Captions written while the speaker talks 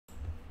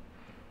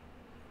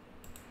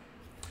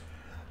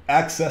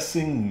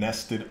Accessing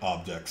nested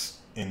objects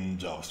in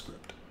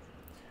JavaScript.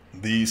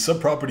 The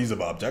subproperties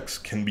of objects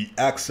can be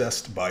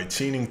accessed by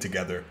chaining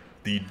together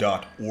the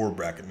dot or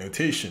bracket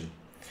notation.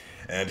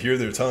 And here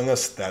they're telling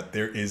us that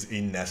there is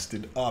a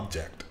nested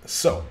object.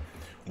 So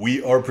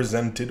we are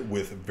presented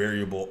with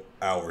variable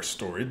our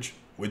storage,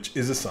 which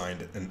is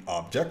assigned an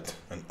object,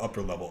 an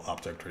upper level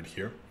object right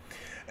here.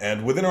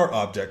 And within our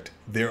object,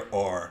 there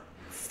are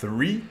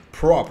three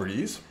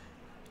properties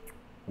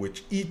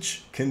which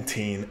each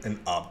contain an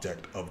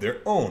object of their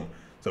own.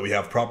 So we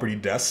have property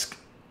desk,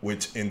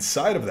 which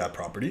inside of that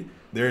property,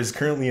 there is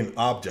currently an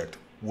object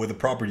with a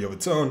property of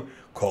its own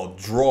called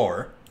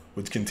drawer,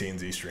 which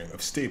contains a string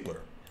of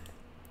stapler.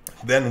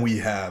 Then we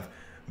have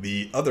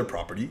the other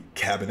property,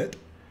 cabinet,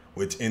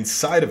 which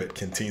inside of it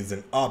contains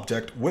an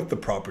object with the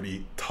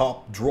property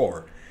top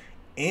drawer.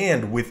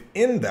 And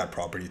within that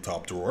property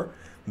top drawer,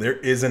 there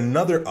is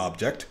another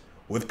object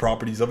with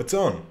properties of its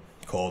own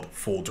called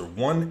folder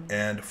 1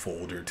 and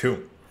folder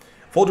 2.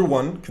 Folder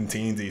 1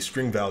 contains a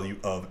string value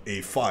of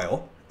a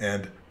file,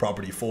 and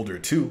property folder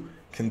 2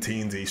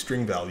 contains a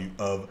string value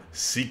of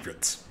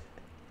secrets.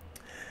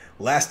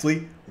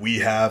 Lastly, we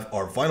have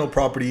our final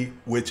property,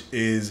 which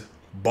is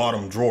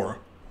bottom drawer,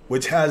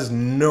 which has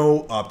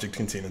no object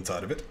contained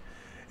inside of it.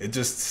 It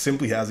just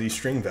simply has a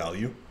string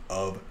value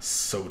of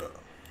soda.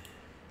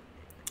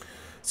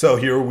 So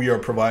here we are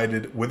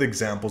provided with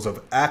examples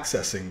of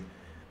accessing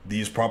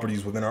these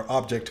properties within our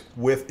object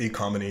with a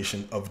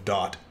combination of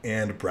dot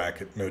and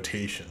bracket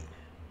notation.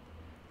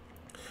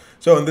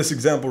 So in this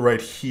example right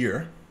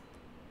here,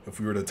 if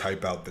we were to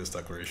type out this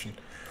declaration,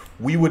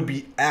 we would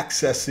be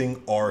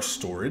accessing our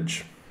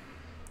storage.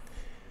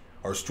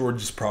 Our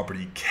storage is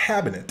property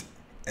cabinet,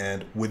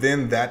 and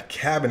within that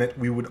cabinet,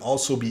 we would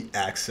also be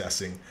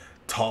accessing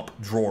top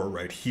drawer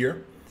right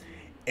here.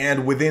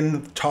 And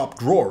within top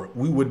drawer,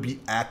 we would be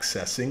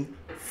accessing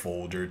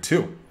folder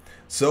 2.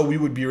 So we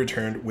would be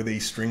returned with a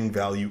string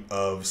value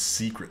of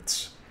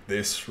secrets.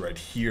 This right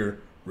here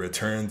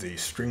returns a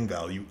string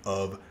value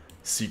of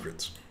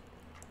secrets.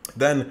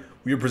 Then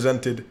we are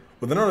presented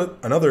with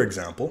another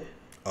example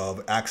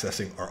of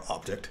accessing our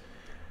object,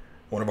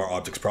 one of our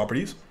object's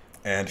properties.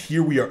 And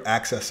here we are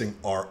accessing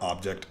our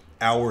object,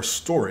 our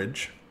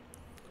storage.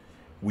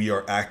 We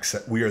are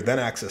then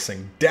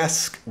accessing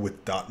desk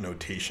with dot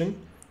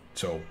notation.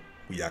 So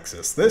we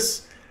access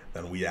this,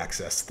 then we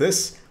access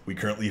this. We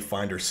currently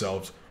find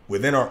ourselves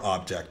within our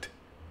object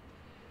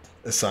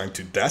assigned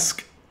to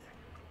desk.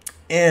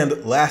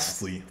 And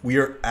lastly, we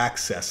are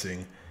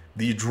accessing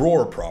the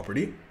drawer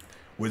property,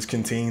 which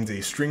contains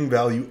a string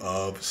value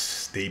of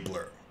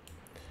stapler.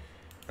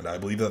 And I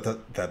believe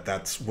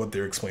that's what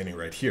they're explaining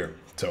right here.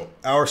 So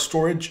our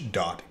storage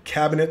dot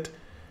cabinet,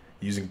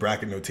 using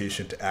bracket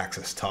notation to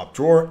access top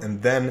drawer,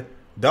 and then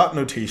dot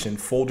notation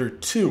folder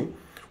 2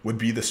 would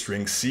be the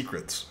string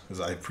secrets,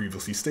 as I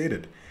previously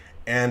stated.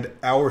 And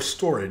our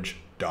storage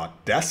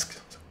dot desk,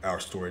 our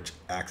storage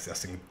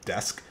accessing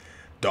desk,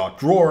 dot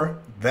drawer,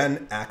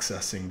 then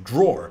accessing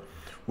drawer,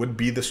 would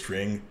be the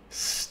string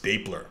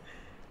stapler.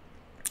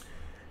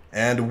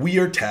 And we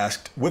are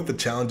tasked with the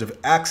challenge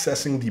of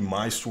accessing the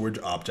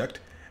myStorage object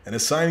and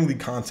assigning the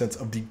contents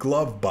of the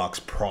glove box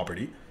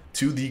property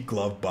to the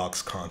glove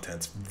box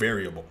contents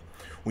variable.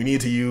 We need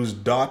to use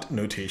dot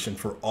notation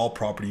for all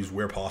properties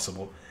where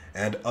possible,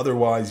 and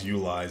otherwise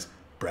utilize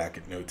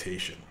bracket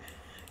notation.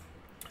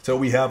 So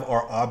we have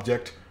our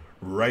object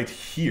right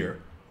here,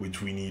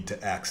 which we need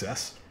to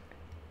access.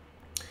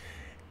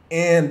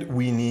 And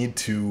we need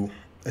to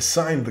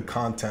assign the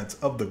contents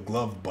of the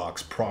glove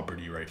box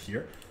property right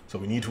here. So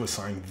we need to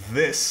assign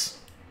this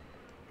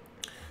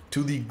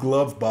to the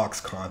glove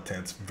box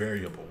contents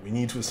variable. We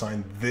need to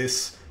assign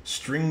this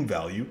string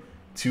value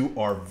to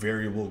our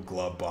variable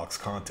glove box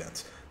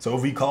contents. So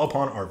if we call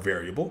upon our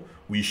variable,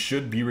 we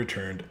should be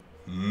returned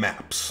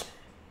maps.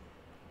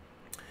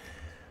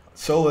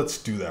 So let's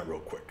do that real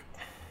quick.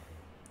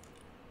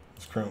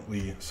 It's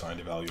currently assigned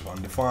a value of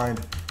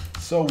undefined.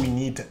 So we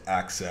need to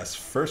access,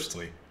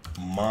 firstly,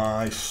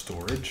 my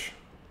storage.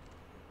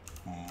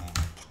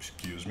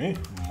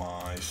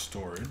 My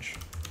storage.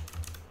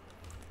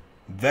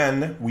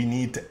 Then we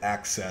need to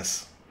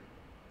access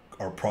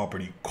our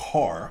property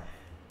car.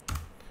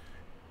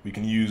 We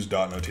can use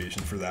dot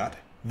notation for that.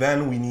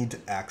 Then we need to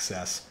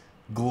access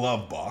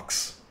glove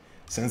box.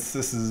 Since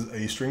this is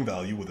a string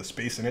value with a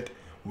space in it,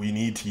 we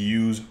need to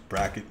use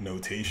bracket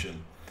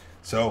notation.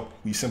 So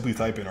we simply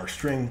type in our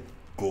string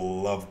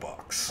glove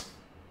box.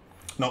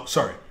 No,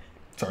 sorry,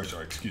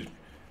 excuse me.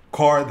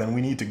 Car, then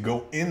we need to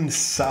go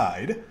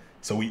inside.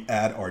 So we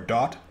add our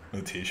dot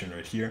notation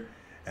right here,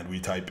 and we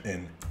type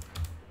in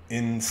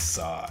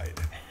inside.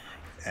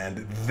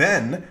 And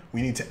then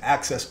we need to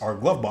access our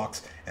glove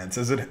box, and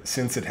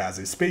since it has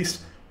a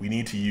space, we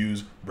need to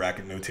use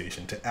bracket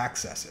notation to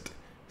access it.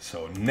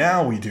 So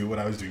now we do what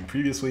I was doing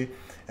previously,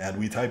 and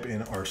we type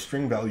in our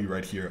string value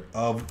right here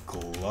of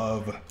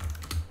glove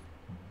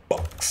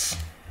box.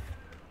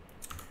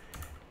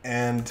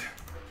 And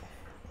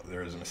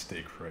there is a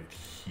mistake right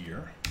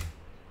here.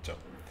 So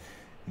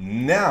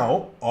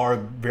now our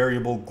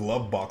variable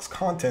glove box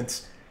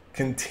contents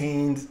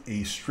contains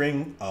a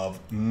string of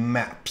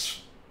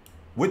maps,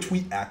 which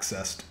we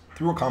accessed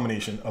through a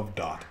combination of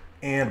dot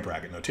and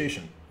bracket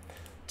notation.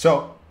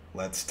 So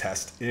let's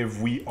test if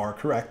we are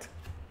correct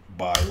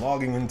by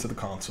logging into the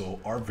console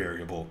our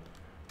variable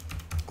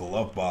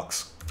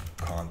glovebox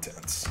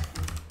contents.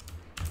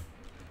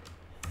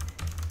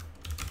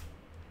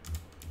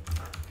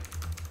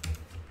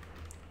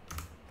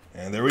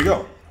 And there we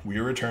go. We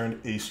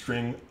returned a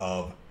string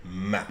of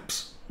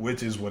maps,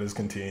 which is what is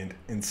contained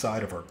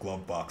inside of our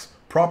glovebox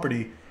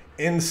property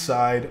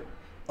inside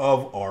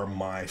of our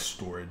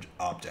myStorage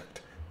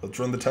object. Let's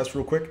run the test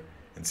real quick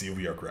and see if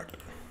we are correct.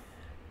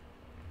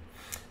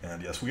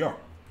 And yes, we are.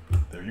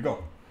 There you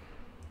go.